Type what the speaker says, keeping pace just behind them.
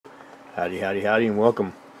Howdy, howdy, howdy, and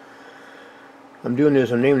welcome. I'm naming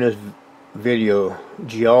this video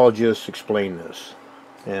Geologists Explain This.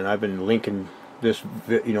 And I've been linking this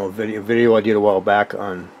video I did a while back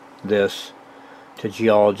on this to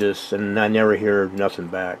geologists, and I never hear nothing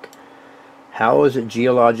back. How is it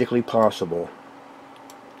geologically possible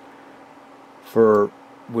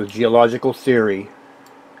with geological theory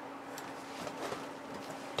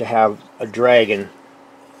to have a dragon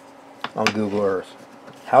on Google Earth?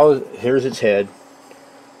 Here's its head,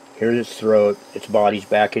 here's its throat, its body's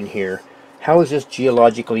back in here. How is this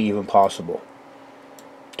geologically even possible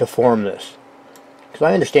to form this? Because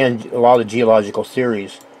I understand a lot of the geological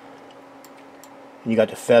theories. You got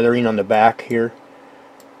the feathering on the back here.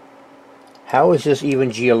 How is this even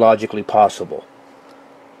geologically possible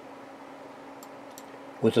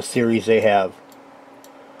with the theories they have?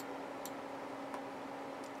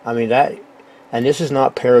 I mean, and this is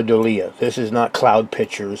not pareidolia. This is not cloud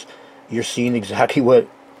pictures. You're seeing exactly what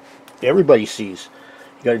everybody sees.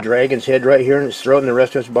 You got a dragon's head right here in its throat and the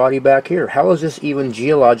rest of its body back here. How is this even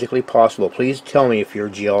geologically possible? Please tell me if you're a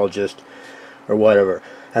geologist or whatever.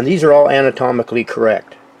 And these are all anatomically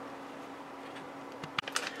correct.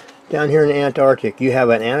 Down here in the Antarctic, you have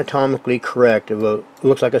an anatomically correct of it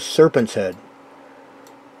looks like a serpent's head.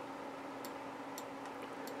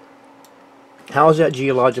 How is that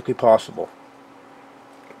geologically possible?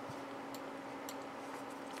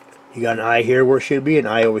 You got an eye here where it should be, an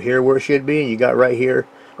eye over here where it should be, and you got right here,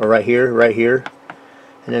 or right here,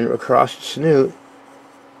 and then across the snoot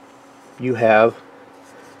you have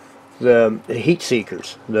the heat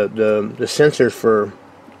seekers, the sensors for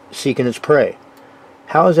seeking its prey.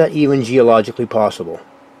 How is that even geologically possible?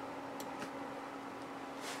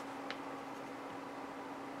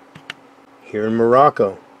 Here in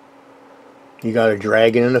Morocco, you got a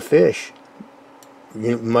dragon and a fish.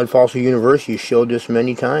 Mud Fossil University showed this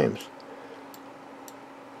many times.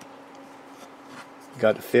 You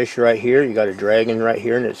got the fish right here, you got a dragon right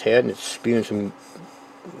here in its head, and it's spewing some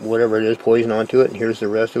whatever it is, poison onto it, and here's the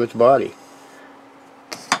rest of its body.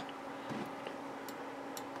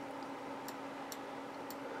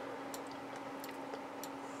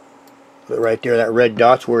 But right there, that red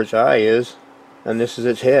dot's where its eye is, and this is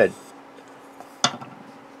its head.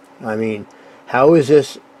 I mean, how is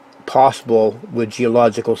this possible with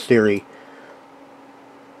geological theory?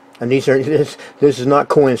 And this is not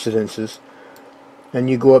coincidences. And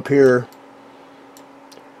you go up here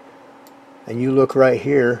and you look right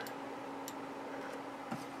here,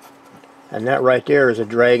 and that right there is a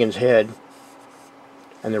dragon's head,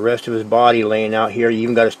 and the rest of his body laying out here. You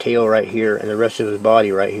even got his tail right here and the rest of his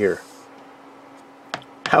body right here.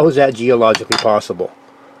 How is that geologically possible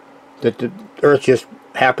that the Earth just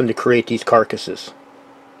happened to create these carcasses?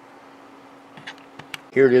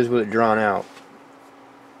 Here it is with it drawn out.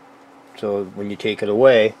 So when you take it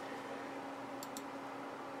away,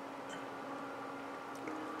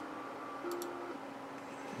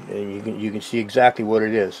 and you can see exactly what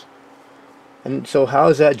it is. And so how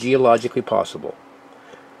is that geologically possible?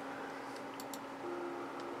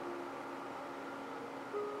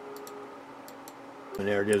 And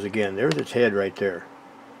there it is again. There's its head right there.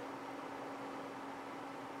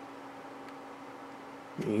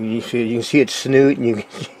 You can see its snoot, and you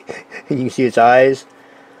can see its eyes.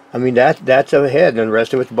 I mean, that's a head, and the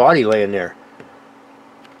rest of its body laying there.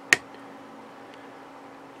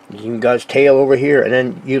 You got its tail over here, and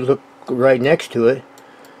then you look right next to it,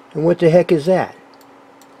 and what the heck is that?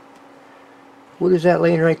 What is that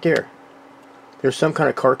laying right there? There's some kind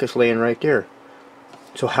of carcass laying right there.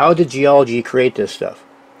 So how did geology create this stuff?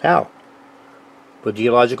 How? With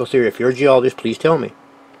geological theory. If you're a geologist, please tell me.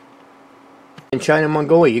 In China,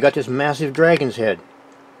 Mongolia, you got this massive dragon's head.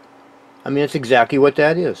 I mean, that's exactly what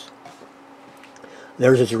that is.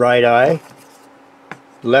 There's its right eye.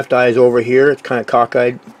 The left eye is over here. It's kind of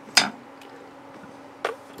cockeyed.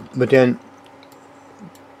 But then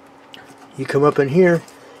you come up in here,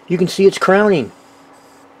 you can see its crowning.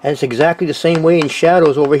 And it's exactly the same way in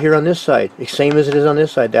shadows over here on this side. The same as it is on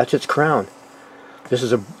this side. That's its crown. This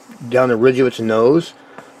is down the ridge of its nose.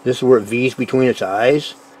 This is where it V's between its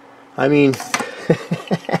eyes. I mean,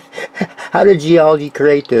 how did geology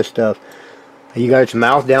create this stuff? You got its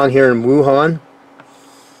mouth down here in Wuhan.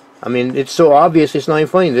 I mean, it's so obvious it's not even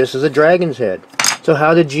funny. This is a dragon's head. So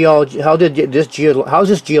how is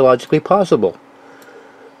this geologically possible?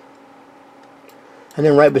 And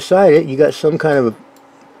then right beside it, you got some kind of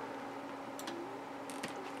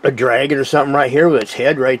a dragon or something right here with its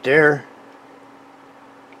head right there.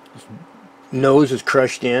 Its nose is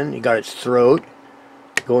crushed in. You got its throat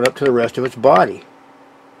going up to the rest of its body.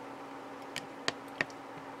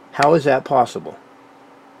 How is that possible?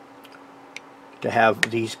 to have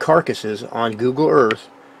these carcasses on Google Earth,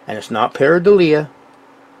 and it's not pareidolia.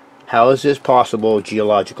 How is this possible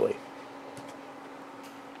geologically?